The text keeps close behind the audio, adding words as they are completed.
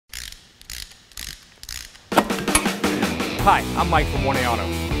Hi, I'm Mike from 1A Auto.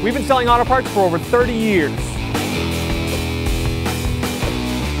 We've been selling auto parts for over 30 years.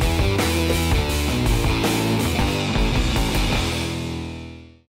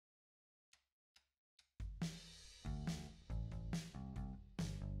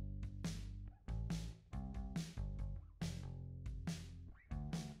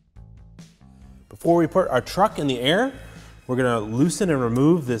 Before we put our truck in the air, we're going to loosen and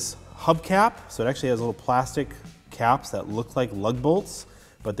remove this hubcap. So it actually has little plastic caps that look like lug bolts,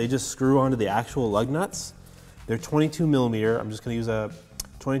 but they just screw onto the actual lug nuts. They're 22 millimeter. I'm just going to use a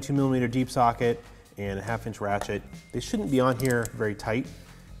 22 millimeter deep socket and a 1/2 inch ratchet. They shouldn't be on here very tight.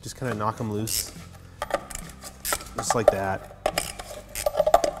 Just kind of knock them loose, just like that.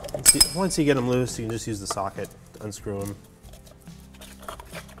 Once you get them loose, you can just use the socket to unscrew them.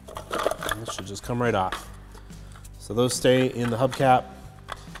 And this should just come right off. So those stay in the hubcap.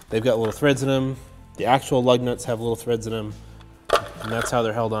 They've got little threads in them. The actual lug nuts have little threads in them, and that's how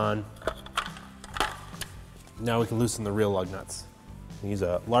they're held on. Now we can loosen the real lug nuts. We use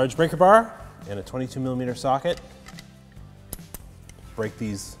a large breaker bar and a 22 millimeter socket. Break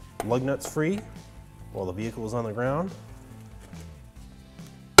these lug nuts free while the vehicle is on the ground.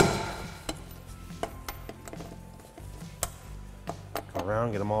 Go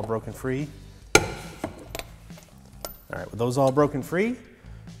around, get them all broken free. All right, with those all broken free,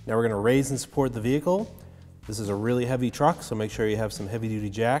 now we're going to raise and support the vehicle. This is a really heavy truck, so make sure you have some heavy duty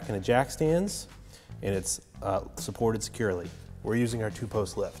jack and a jack stands, and it's supported securely. We're using our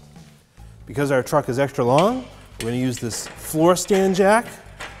 2-post lift. Because our truck is extra long, we're going to use this floor stand jack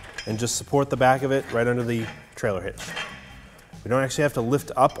and just support the back of it right under the trailer hitch. We don't actually have to lift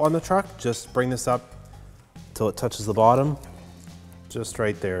up on the truck, just bring this up until it touches the bottom. Just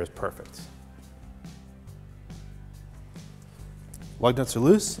right there is perfect. Lug nuts are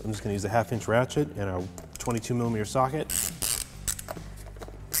loose. I'm just going to use a 1/2 inch ratchet and a 22 millimeter socket.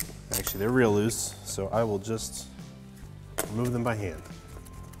 Actually, they're real loose, so I will just remove them by hand.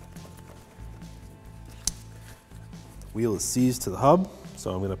 Wheel is seized to the hub,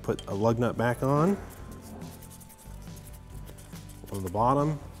 so I'm going to put a lug nut back on the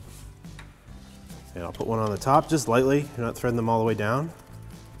bottom, and I'll put one on the top just lightly. You're not threading them all the way down.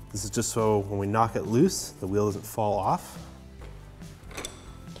 This is just so when we knock it loose, the wheel doesn't fall off.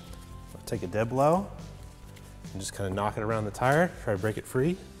 Take a dead blow and just kind of knock it around the tire, try to break it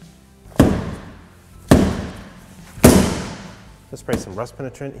free. Let's spray some rust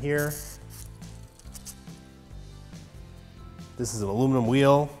penetrant here. This is an aluminum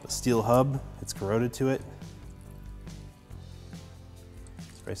wheel, a steel hub, it's corroded to it.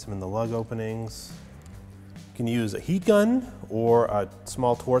 Spray some in the lug openings. You can use a heat gun or a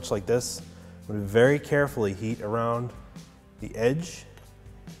small torch like this. I'm going to very carefully heat around the edge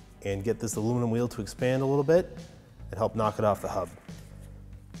and get this aluminum wheel to expand a little bit and help knock it off the hub.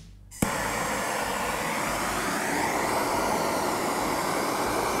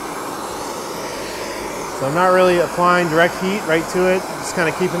 So I'm not really applying direct heat right to it, just kind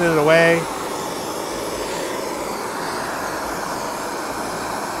of keeping it away.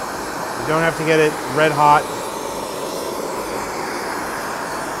 You don't have to get it red hot.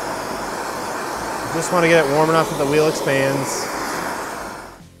 You just want to get it warm enough that the wheel expands.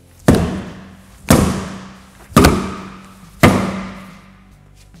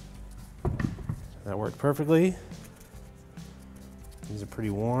 That worked perfectly. These are pretty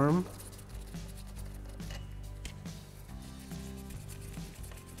warm.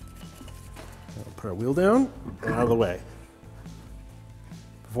 I'll put our wheel down and out of the way.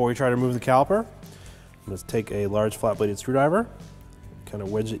 Before we try to remove the caliper, I'm going to take a large flat-bladed screwdriver, kind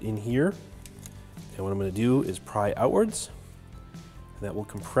of wedge it in here, and what I'm going to do is pry outwards. And that will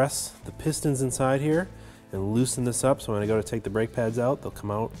compress the pistons inside here and loosen this up, so when I go to take the brake pads out, they'll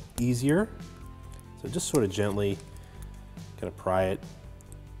come out easier. So just sort of gently kind of pry it.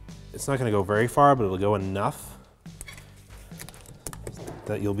 It's not going to go very far, but it'll go enough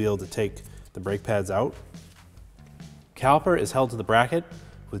that you'll be able to take the brake pads out. Caliper is held to the bracket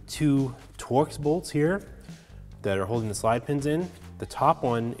with 2 Torx bolts here that are holding the slide pins in. The top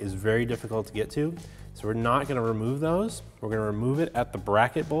one is very difficult to get to, so we're not going to remove those. We're going to remove it at the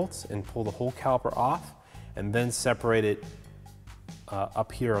bracket bolts and pull the whole caliper off, and then separate it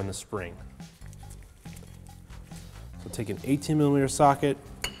up here on the spring. So take an 18 millimeter socket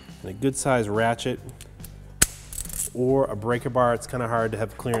and a good size ratchet or a breaker bar. It's kind of hard to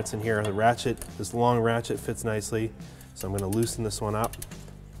have clearance in here. The ratchet, this long ratchet fits nicely, so I'm going to loosen this one up.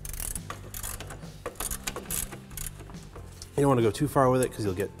 You don't want to go too far with it because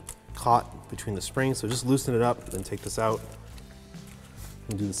you'll get caught between the springs, so just loosen it up, then take this out.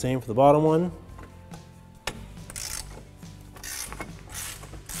 And do the same for the bottom one.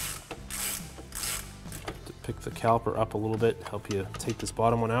 pick the caliper up a little bit, help you take this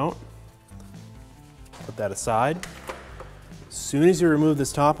bottom one out. Put that aside. As soon as you remove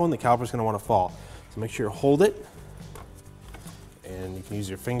this top one, the caliper's gonna wanna fall. So make sure you hold it, and you can use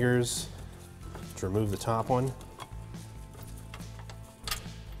your fingers to remove the top one.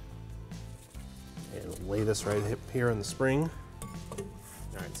 And lay this right here on the spring.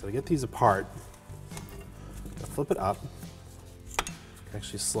 All right, so to get these apart, flip it up,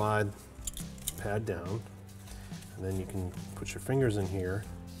 actually slide the pad down, and then you can put your fingers in here.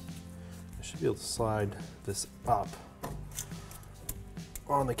 You should be able to slide this up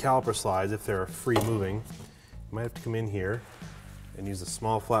on the caliper slides if they're free moving. You might have to come in here and use a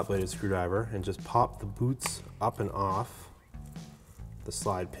small flat-bladed screwdriver and just pop the boots up and off the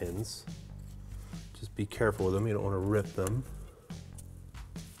slide pins. Just be careful with them, you don't want to rip them.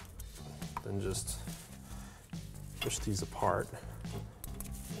 Then just push these apart.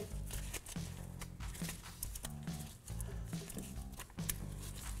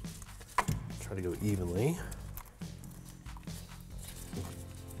 Try to go evenly.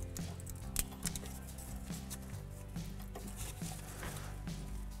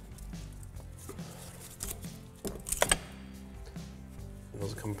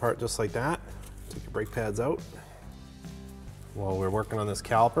 Those will come apart just like that. Take your brake pads out. While we're working on this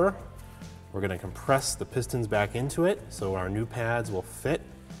caliper, we're going to compress the pistons back into it so our new pads will fit.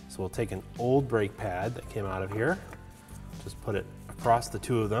 So we'll take an old brake pad that came out of here, just put it across the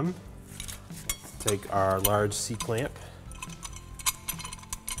two of them. Take our large C-clamp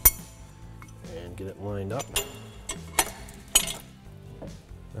and get it lined up.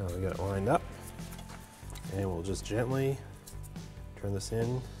 Now we got it lined up, and we'll just gently turn this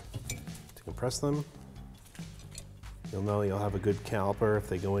in to compress them. You'll know you'll have a good caliper if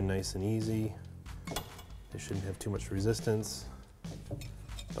they go in nice and easy. They shouldn't have too much resistance.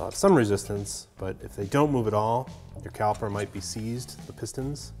 They'll have some resistance, but if they don't move at all, your caliper might be seized, the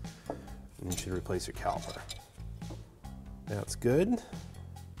pistons, and you should replace your caliper. That's good.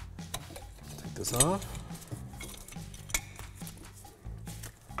 Take this off.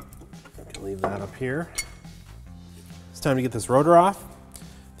 You can leave that up here. It's time to get this rotor off.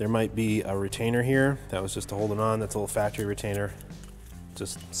 There might be a retainer here. That was just to hold it on. That's a little factory retainer.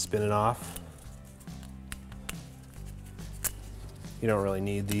 Just spin it off. You don't really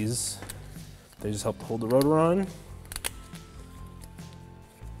need these. They just help to hold the rotor on.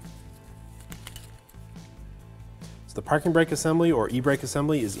 So the parking brake assembly or e-brake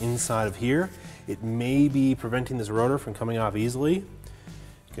assembly is inside of here. It may be preventing this rotor from coming off easily.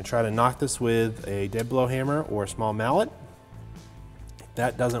 You can try to knock this with a dead blow hammer or a small mallet. If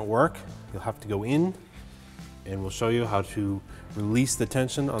that doesn't work, you'll have to go in and we'll show you how to release the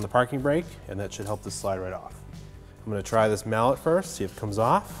tension on the parking brake, and that should help this slide right off. I'm going to try this mallet first, see if it comes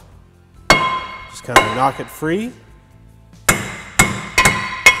off. Just kind of knock it free.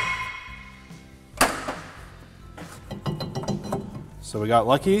 So we got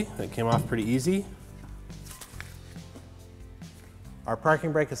lucky, it came off pretty easy. Our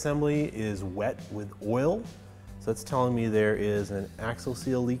parking brake assembly is wet with oil. So that's telling me there is an axle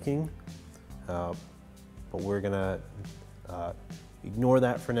seal leaking, but we're gonna ignore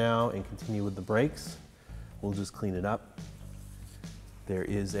that for now and continue with the brakes. We'll just clean it up. There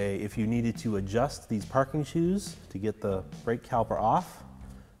is if you needed to adjust these parking shoes to get the brake caliper off,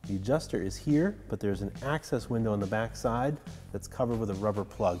 the adjuster is here, but there's an access window on the back side that's covered with a rubber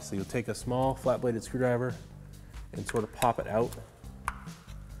plug. So you'll take a small flat-bladed screwdriver and sort of pop it out.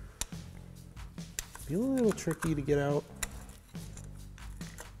 Be a little tricky to get out.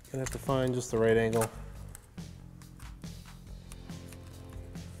 Gonna have to find just the right angle.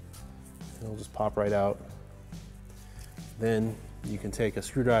 And it'll just pop right out. Then you can take a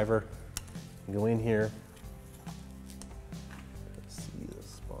screwdriver and go in here. Let's see the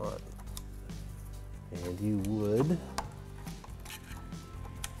spot. And you would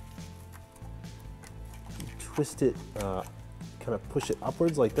twist it, kind of push it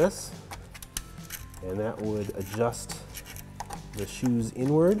upwards like this. And that would adjust the shoes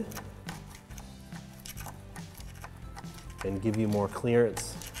inward and give you more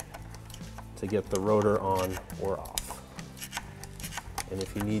clearance to get the rotor on or off. And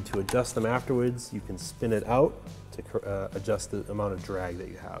if you need to adjust them afterwards, you can spin it out to adjust the amount of drag that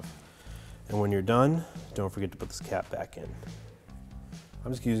you have. And when you're done, don't forget to put this cap back in.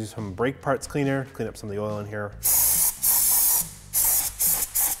 I'm just using some brake parts cleaner, clean up some of the oil in here.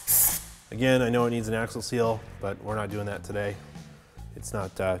 Again, I know it needs an axle seal, but we're not doing that today. It's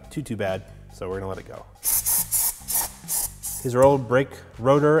not too bad, so we're gonna let it go. These are old brake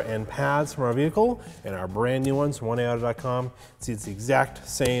rotor and pads from our vehicle and our brand new ones from 1AAuto.com. See, it's the exact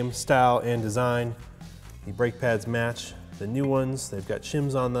same style and design. The brake pads match the new ones. They've got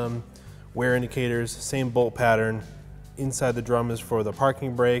shims on them, wear indicators, same bolt pattern. Inside the drum is for the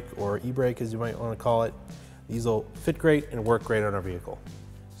parking brake, or e-brake as you might want to call it. These will fit great and work great on our vehicle.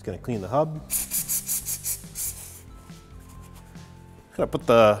 Just going to clean the hub. Going to put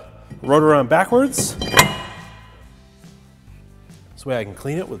the rotor on backwards. This way I can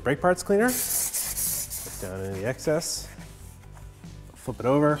clean it with brake parts cleaner. Put down any excess. Flip it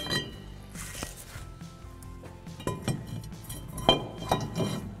over.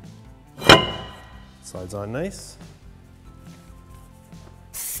 Slides on nice.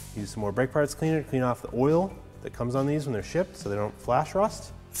 Use some more brake parts cleaner to clean off the oil that comes on these when they're shipped so they don't flash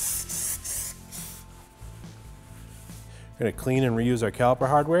rust. We're going to clean and reuse our caliper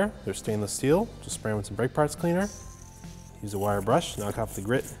hardware. They're stainless steel. Just spray them with some brake parts cleaner. Use a wire brush, knock off the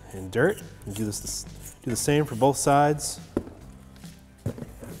grit and dirt. And do the same for both sides.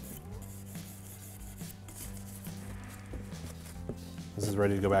 This is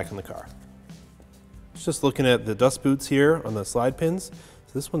ready to go back in the car. Just looking at the dust boots here on the slide pins.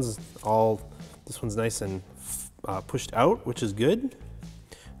 So this one's nice and pushed out, which is good.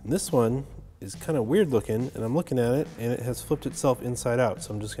 And this one is kind of weird looking, and I'm looking at it and it has flipped itself inside out.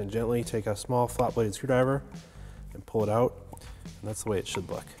 So I'm just going to gently take a small flat bladed screwdriver and pull it out, and that's the way it should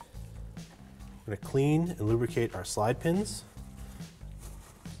look. We're going to clean and lubricate our slide pins.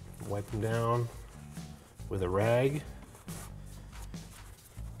 Wipe them down with a rag.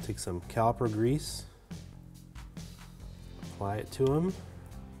 Take some caliper grease, apply it to them.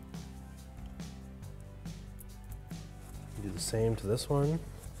 Do the same to this one.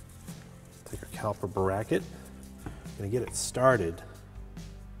 Take our caliper bracket. I'm going to get it started.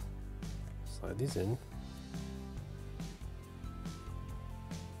 Slide these in.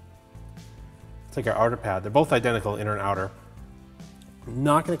 Take our outer pad. They're both identical, inner and outer. I'm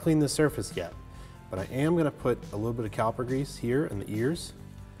not going to clean the surface yet, but I am going to put a little bit of caliper grease here in the ears.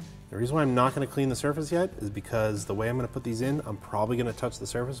 The reason why I'm not going to clean the surface yet is because the way I'm going to put these in, I'm probably going to touch the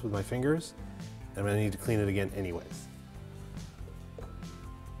surface with my fingers, and I'm going to need to clean it again anyways.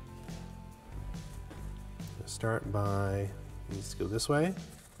 Start by, needs to go this way.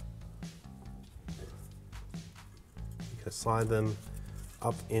 You can slide them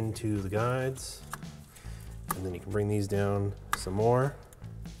up into the guides, and then you can bring these down some more.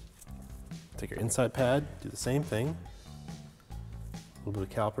 Take your inside pad, do the same thing. A little bit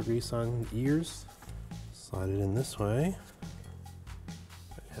of caliper grease on the ears. Slide it in this way.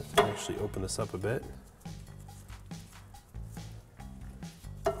 I have to actually open this up a bit.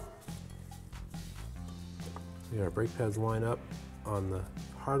 We got our brake pads line up on the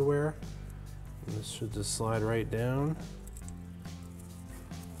hardware. And this should just slide right down.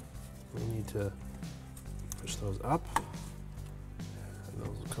 We need to push those up. And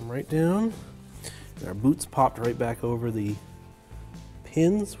those will come right down. And our boots popped right back over the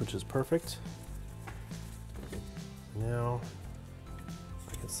pins, which is perfect. Now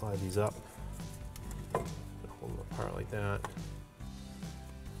I can slide these up. Hold them apart like that.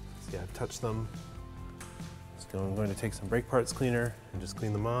 See, I've touched them. So I'm going to take some brake parts cleaner and just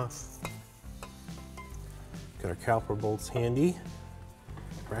clean them off. Got our caliper bolts handy,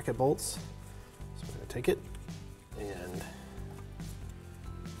 bracket bolts. So I'm going to take it and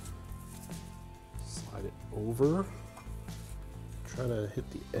slide it over. Try to hit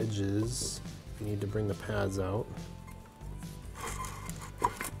the edges. You need to bring the pads out.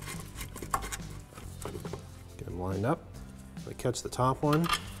 Get them lined up. I catch the top one.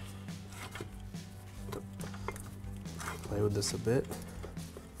 Play with this a bit.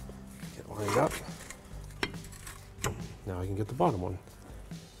 Get lined up. Now I can get the bottom one.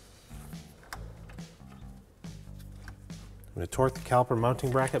 I'm going to torque the caliper mounting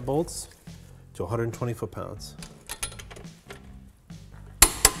bracket bolts to 120 foot-pounds.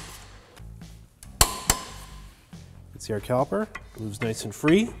 See our caliper moves nice and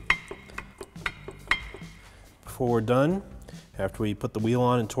free. Before we're done, after we put the wheel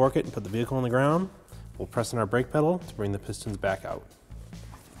on and torque it and put the vehicle on the ground, we'll press on our brake pedal to bring the pistons back out.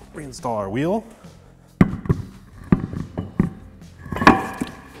 Reinstall our wheel.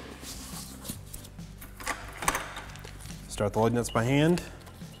 Start the lug nuts by hand.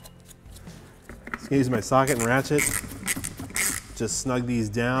 Just gonna use my socket and ratchet. Just snug these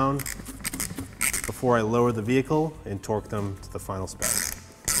down before I lower the vehicle and torque them to the final spec.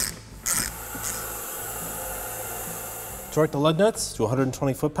 Torque the lug nuts to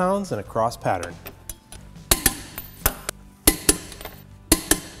 120 foot-pounds in a cross pattern.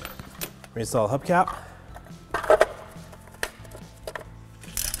 Reinstall the hubcap.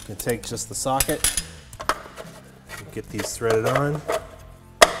 You can take just the socket, get these threaded on.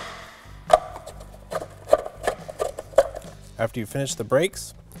 After you finish the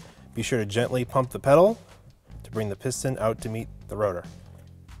brakes, be sure to gently pump the pedal to bring the piston out to meet the rotor.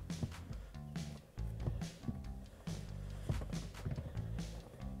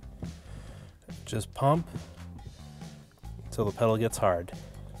 Just pump until the pedal gets hard.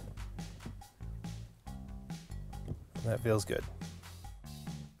 That feels good.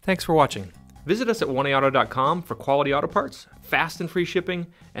 Thanks for watching. Visit us at oneauto.com for quality auto parts, fast and free shipping,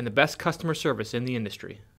 and the best customer service in the industry.